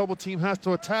where the double team has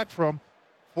to attack from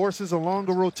forces a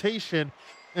longer rotation.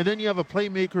 And then you have a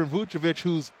playmaker in Vucevic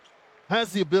who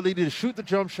has the ability to shoot the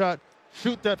jump shot,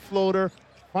 shoot that floater,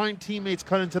 find teammates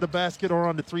cut into the basket or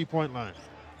on the three-point line.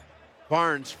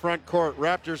 Barnes, front court.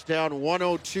 Raptors down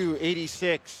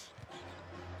 102-86.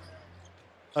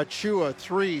 Achua,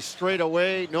 three straight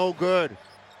away, no good.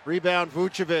 Rebound,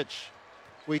 Vucevic.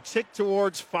 We tick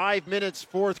towards 5 minutes,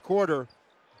 fourth quarter.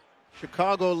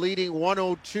 Chicago leading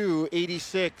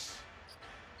 102-86.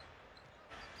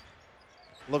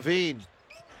 Levine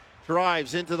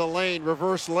drives into the lane,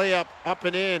 reverse layup, up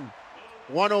and in.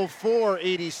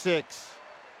 104-86.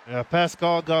 Yeah,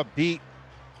 Pascal got beat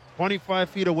 25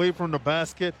 feet away from the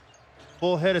basket.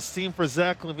 Full head of steam for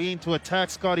Zach LaVine to attack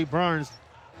Scotty Barnes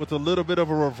with a little bit of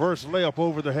a reverse layup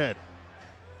over the head.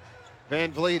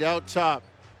 Van Vliet out top.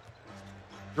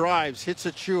 Drives, hits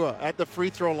Achua at the free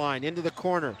throw line, into the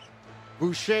corner.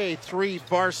 Boucher, three,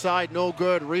 far side, no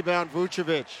good. Rebound,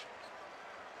 Vucevic.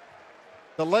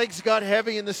 The legs got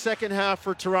heavy in the second half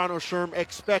for Toronto, Sherm,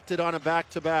 expected on a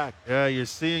back-to-back. Yeah, you're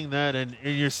seeing that, and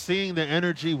you're seeing the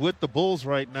energy with the Bulls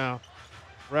right now.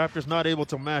 Raptors not able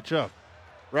to match up.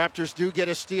 Raptors do get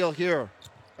a steal here.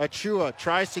 Achua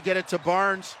tries to get it to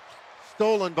Barnes.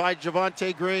 Stolen by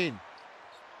Javonte Green.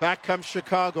 Back comes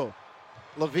Chicago.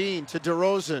 Levine to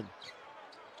DeRozan.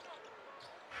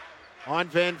 On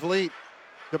Van Vliet.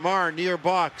 DeMar near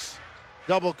box.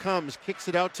 Double comes, kicks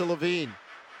it out to Levine.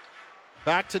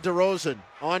 Back to DeRozan.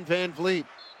 On Van Vliet.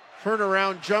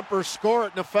 Turnaround jumper, score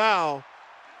it and a foul.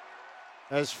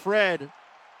 As Fred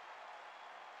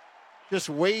just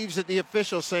waves at the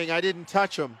official saying, I didn't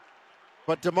touch him.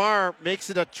 But DeMar makes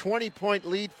it a 20-point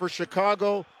lead for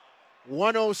Chicago,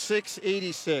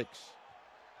 106-86.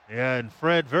 Yeah, and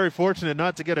Fred very fortunate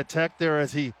not to get attacked there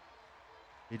as he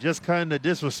He just kind of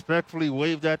disrespectfully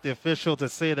waved at the official to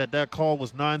say that that call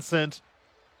was nonsense.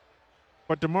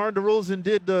 But DeMar DeRozan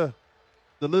did the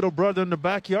little brother in the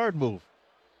backyard move.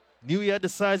 Knew he had the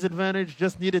size advantage,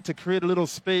 just needed to create a little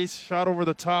space, shot over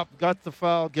the top, got the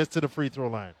foul, gets to the free throw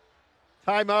line.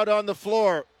 Timeout on the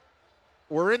floor.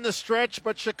 We're in the stretch,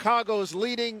 but Chicago's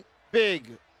leading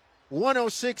big.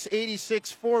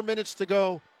 106-86, 4 minutes to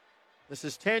go. This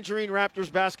is Tangerine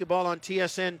Raptors basketball on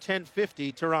TSN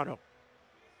 1050 Toronto.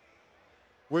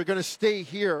 We're going to stay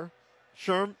here,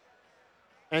 Sherm,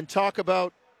 and talk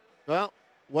about, well,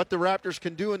 what the Raptors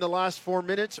can do in the last 4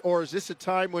 minutes, or is this a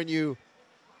time when you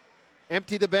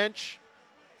empty the bench,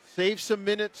 save some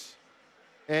minutes,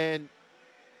 and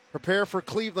prepare for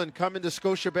Cleveland coming to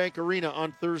Scotiabank Arena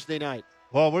on Thursday night?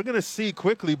 Well, we're going to see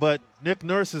quickly, but Nick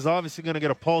Nurse is obviously going to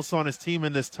get a pulse on his team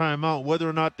in this timeout, whether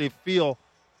or not they feel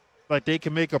like they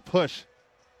can make a push.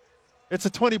 It's a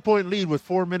 20-point lead with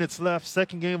 4 minutes left.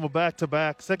 Second game of a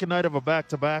back-to-back. Second night of a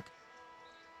back-to-back.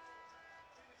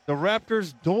 The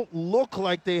Raptors don't look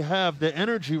like they have the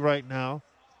energy right now,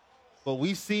 but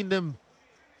we've seen them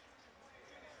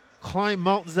climb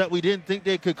mountains that we didn't think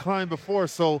they could climb before.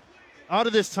 So out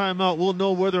of this timeout, we'll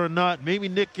know whether or not maybe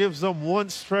Nick gives them one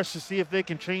stretch to see if they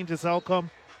can change this outcome.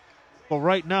 But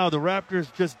right now, the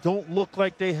Raptors just don't look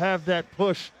like they have that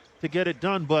push to get it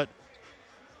done, but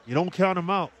you don't count them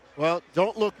out. Well,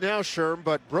 don't look now, Sherm,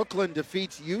 but Brooklyn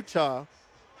defeats Utah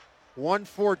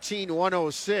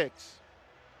 114-106.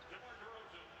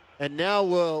 And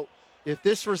now if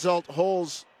this result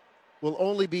holds, will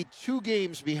only be 2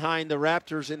 games behind the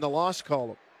Raptors in the loss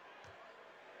column.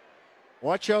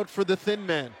 Watch out for the thin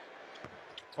man.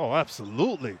 Oh,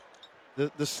 absolutely.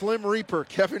 The Slim Reaper,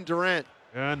 Kevin Durant.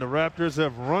 And the Raptors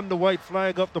have run the white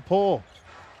flag up the pole.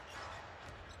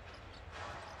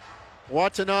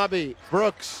 Watanabe,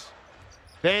 Brooks,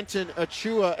 Banton,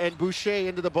 Achua, and Boucher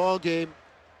into the ball game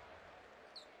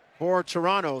for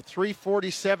Toronto.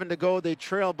 3:47 to go. They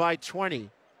trail by 20.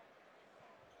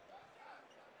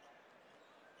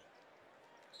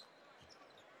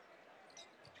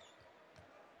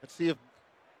 Let's see if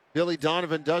Billy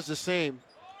Donovan does the same.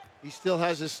 He still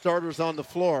has his starters on the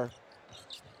floor.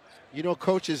 You know,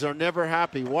 coaches are never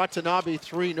happy. Watanabe,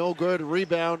 3, no good.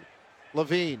 Rebound,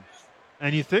 Levine.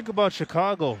 And you think about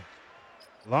Chicago.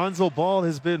 Lonzo Ball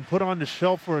has been put on the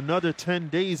shelf for another 10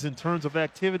 days in terms of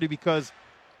activity because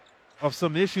of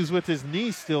some issues with his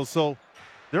knee still. So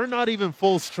they're not even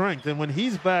full strength. And when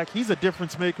he's back, he's a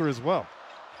difference maker as well.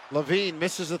 Levine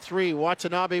misses a 3.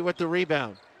 Watanabe with the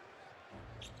rebound.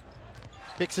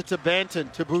 Kicks it to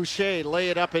Banton, to Boucher. Lay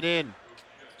it up and in.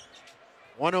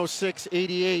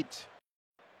 106-88.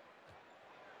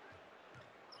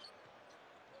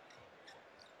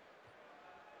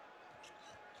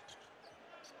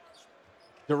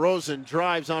 DeRozan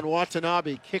drives on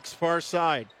Watanabe, kicks far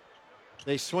side.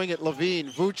 They swing it, Levine.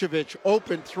 Vucevic,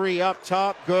 open 3 up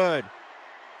top, good.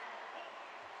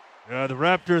 Yeah, the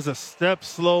Raptors a step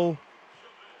slow.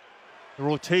 The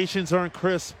rotations aren't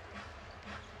crisp.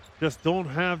 Just don't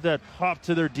have that pop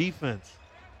to their defense.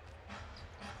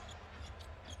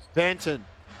 Banton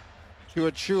to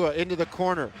Achua into the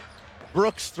corner.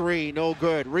 Brooks 3, no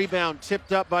good. Rebound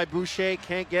tipped up by Boucher,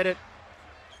 can't get it.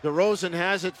 DeRozan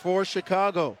has it for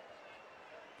Chicago.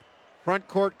 Front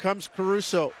court comes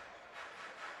Caruso.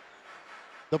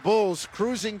 The Bulls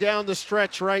cruising down the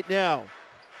stretch right now.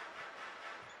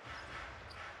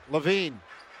 Levine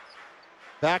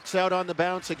backs out on the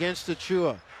bounce against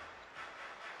Achua.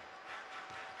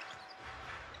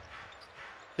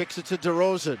 Kicks it to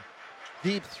DeRozan.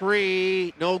 Deep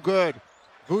 3, no good.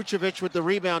 Vucevic with the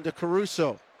rebound to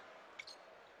Caruso.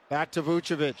 Back to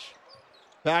Vucevic.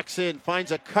 Backs in,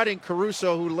 finds a cutting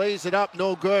Caruso who lays it up,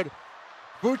 no good.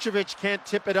 Vucevic can't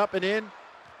tip it up and in.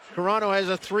 Toronto has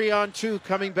a 3-on-2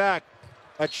 coming back.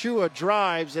 Achua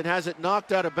drives and has it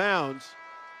knocked out of bounds.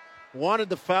 Wanted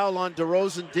the foul on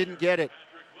DeRozan, didn't get it.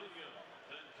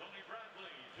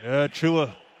 Yeah,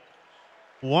 Achua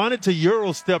wanted to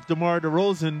Euro step DeMar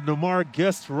DeRozan. DeMar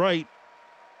guessed right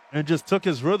and just took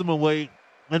his rhythm away.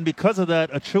 And because of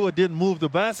that, Achua didn't move the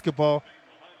basketball.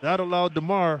 That allowed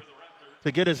DeMar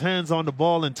to get his hands on the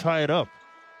ball and tie it up.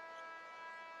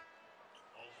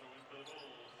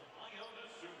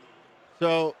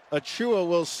 So Achua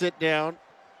will sit down.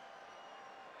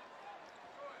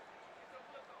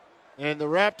 And the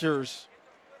Raptors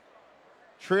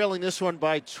trailing this one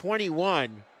by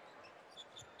 21.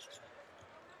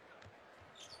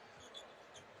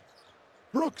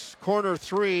 Brooks, corner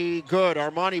 3, good.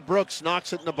 Armani Brooks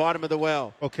knocks it in the bottom of the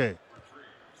well. Okay.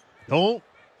 Don't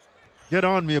get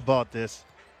on me about this,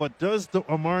 but does the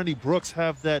Armani Brooks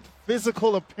have that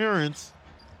physical appearance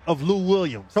of Lou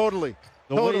Williams. Totally.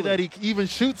 The way that he even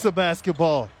shoots a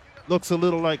basketball looks a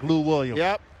little like Lou Williams.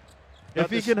 Yep. If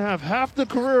he can have half the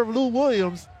career of Lou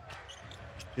Williams,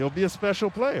 he'll be a special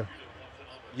player.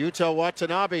 Yuta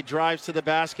Watanabe drives to the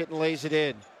basket and lays it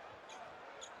in.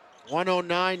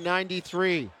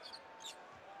 109-93.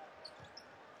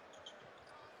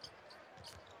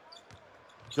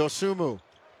 Dosunmu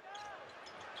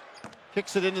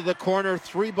kicks it into the corner.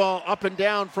 3-ball up and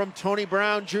down from Tony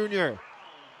Brown Jr.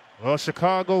 Well,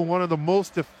 Chicago, one of the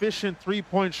most efficient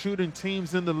three-point shooting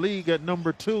teams in the league at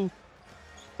number 2,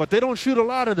 but they don't shoot a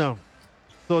lot of them.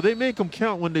 So they make them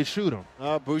count when they shoot them.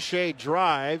 Boucher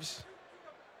drives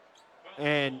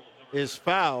and is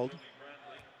fouled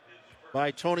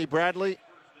by Tony Bradley.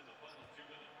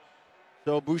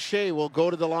 So Boucher will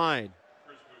go to the line.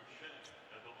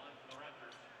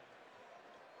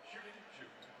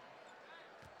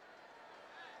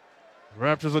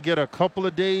 Raptors will get a couple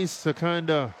of days to kind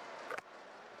of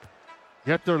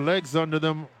get their legs under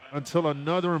them until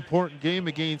another important game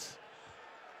against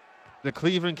the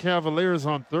Cleveland Cavaliers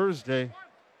on Thursday.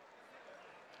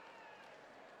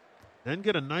 Then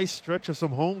get a nice stretch of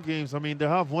some home games. I mean, they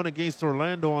have one against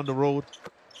Orlando on the road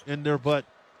in there, but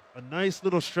a nice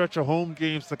little stretch of home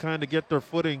games to kind of get their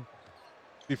footing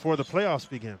before the playoffs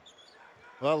begin.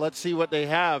 Well, let's see what they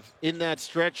have in that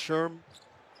stretch, Sherm.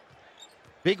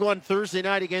 Big one Thursday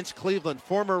night against Cleveland.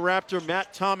 Former Raptor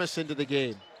Matt Thomas into the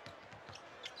game.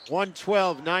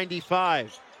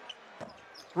 112-95.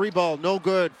 3-ball, no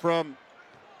good from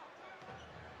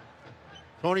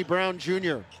Tony Brown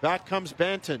Jr. Back comes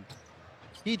Banton.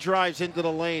 He drives into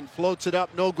the lane, floats it up,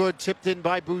 no good, tipped in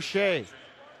by Boucher.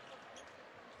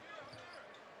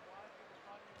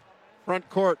 Front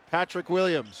court, Patrick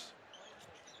Williams.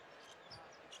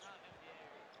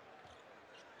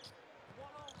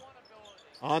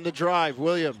 On the drive,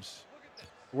 Williams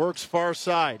works far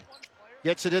side.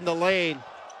 Gets it in the lane.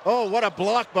 Oh, what a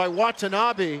block by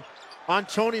Watanabe on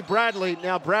Tony Bradley.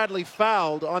 Now Bradley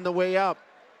fouled on the way up.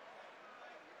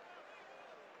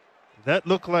 That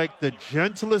looked like the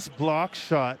gentlest block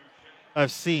shot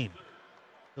I've seen.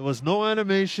 There was no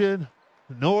animation,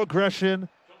 no aggression.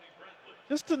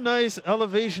 Just a nice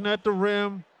elevation at the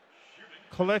rim.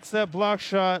 Collects that block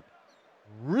shot.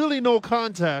 Really no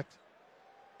contact.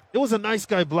 It was a nice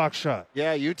guy block shot.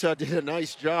 Yeah, Utah did a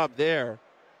nice job there.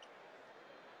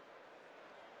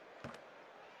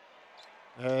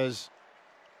 As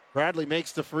Bradley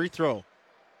makes the free throw.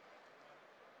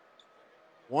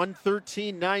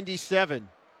 113-97.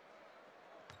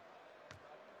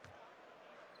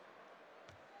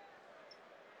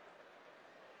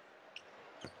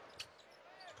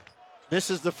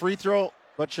 Misses the free throw,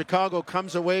 but Chicago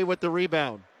comes away with the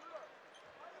rebound.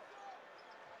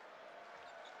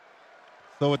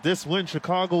 So with this win,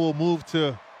 Chicago will move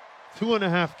to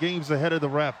 2.5 games ahead of the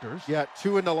Raptors. Yeah,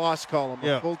 2 in the loss column,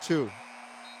 Yeah. a full 2.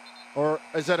 Or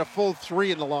is that a full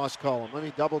 3 in the loss column? Let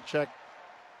me double check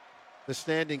the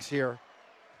standings here.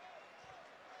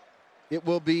 It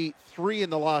will be 3 in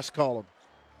the loss column.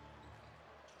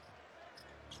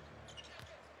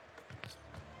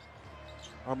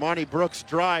 Armani Brooks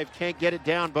drive, can't get it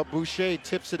down, but Boucher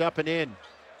tips it up and in.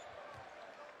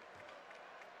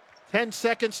 10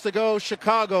 seconds to go.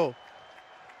 Chicago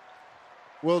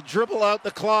will dribble out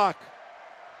the clock.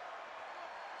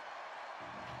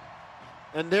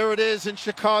 And there it is in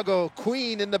Chicago.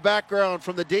 Queen in the background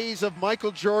from the days of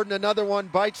Michael Jordan. Another one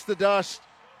bites the dust.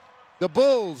 The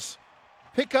Bulls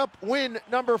pick up win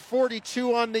number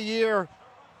 42 on the year.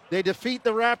 They defeat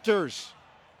the Raptors.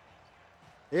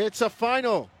 It's a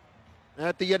final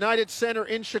at the United Center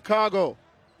in Chicago.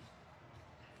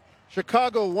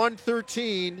 Chicago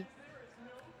 113,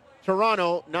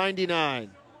 Toronto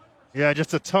 99. Yeah,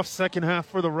 just a tough second half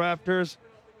for the Raptors.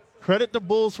 Credit the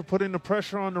Bulls for putting the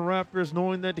pressure on the Raptors,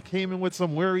 knowing that they came in with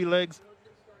some weary legs.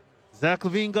 Zach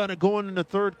LaVine got it going in the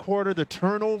third quarter. The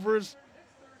turnovers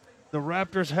the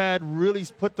Raptors had really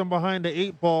put them behind the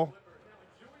 8 ball.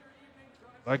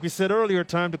 Like we said earlier,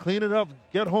 time to clean it up,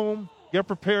 get home, get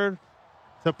prepared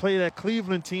to play that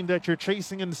Cleveland team that you're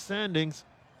chasing in the standings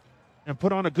and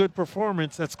put on a good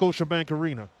performance at Scotiabank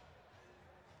Arena.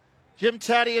 Jim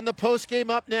Taddy in the postgame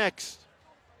up next.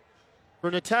 For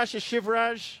Natasha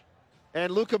Shivraj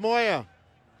and Luca Moya,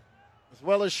 as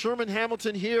well as Sherman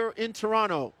Hamilton here in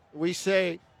Toronto, we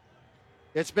say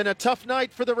it's been a tough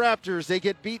night for the Raptors. They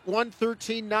get beat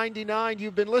 113-99.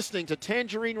 You've been listening to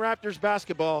Tangerine Raptors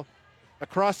basketball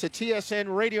across the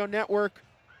TSN radio network.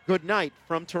 Good night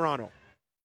from Toronto.